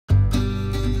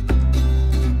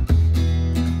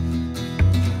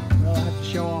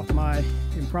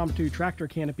impromptu tractor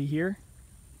canopy here.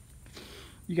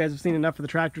 You guys have seen enough of the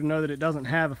tractor to know that it doesn't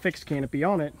have a fixed canopy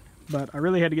on it, but I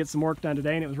really had to get some work done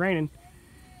today and it was raining,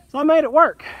 so I made it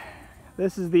work.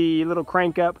 This is the little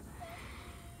crank up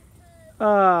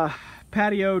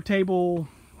patio table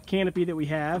canopy that we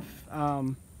have.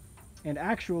 And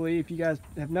actually, if you guys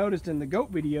have noticed in the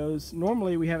goat videos,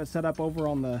 normally we have it set up over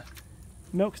on the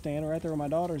milk stand, right there where my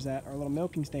daughter's at, our little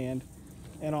milking stand.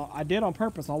 And I did on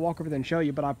purpose, I'll walk over there and show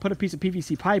you, but I put a piece of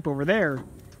PVC pipe over there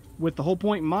with the whole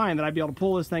point in mind that I'd be able to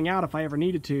pull this thing out if I ever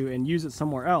needed to and use it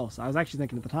somewhere else. I was actually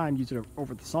thinking at the time, use it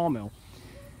over at the sawmill.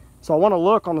 So I want to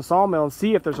look on the sawmill and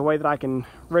see if there's a way that I can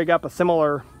rig up a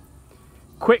similar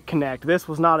quick connect. This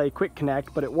was not a quick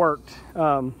connect, but it worked.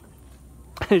 I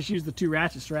just used the 2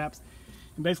 ratchet straps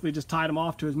and basically just tied them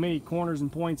off to as many corners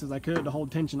and points as I could to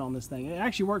hold tension on this thing. It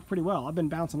actually worked pretty well. I've been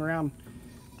bouncing around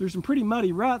through some pretty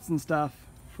muddy ruts and stuff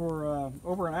for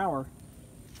over an hour,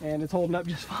 and it's holding up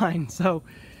just fine. So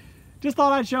just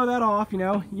thought I'd show that off. You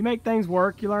know, you make things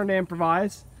work, you learn to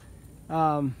improvise.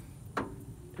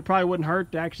 It probably wouldn't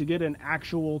hurt to actually get an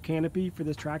actual canopy for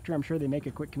this tractor. I'm sure they make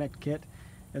a quick connect kit.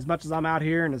 As much as I'm out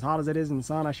here and as hot as it is in the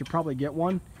sun, I should probably get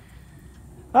one.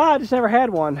 I just never had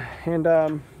one, and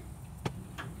I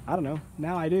don't know,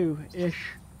 now I do-ish.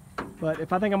 But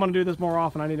if I think I'm going to do this more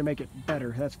often, I need to make it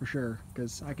better, that's for sure,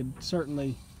 because I could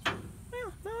certainly,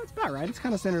 well, no, it's about right. It's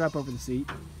kind of centered up over the seat.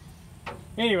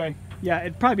 Anyway, yeah,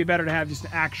 it'd probably be better to have just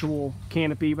an actual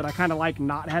canopy, but I kind of like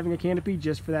not having a canopy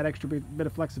just for that extra bit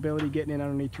of flexibility, getting in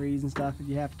underneath trees and stuff if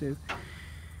you have to.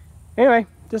 Anyway,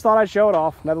 just thought I'd show it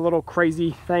off. Another little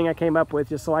crazy thing I came up with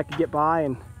just so I could get by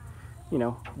and, you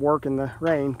know, work in the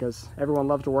rain, because everyone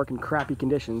loves to work in crappy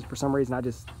conditions. For some reason, I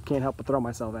just can't help but throw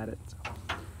myself at it. So,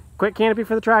 quick canopy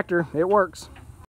for the tractor. It works.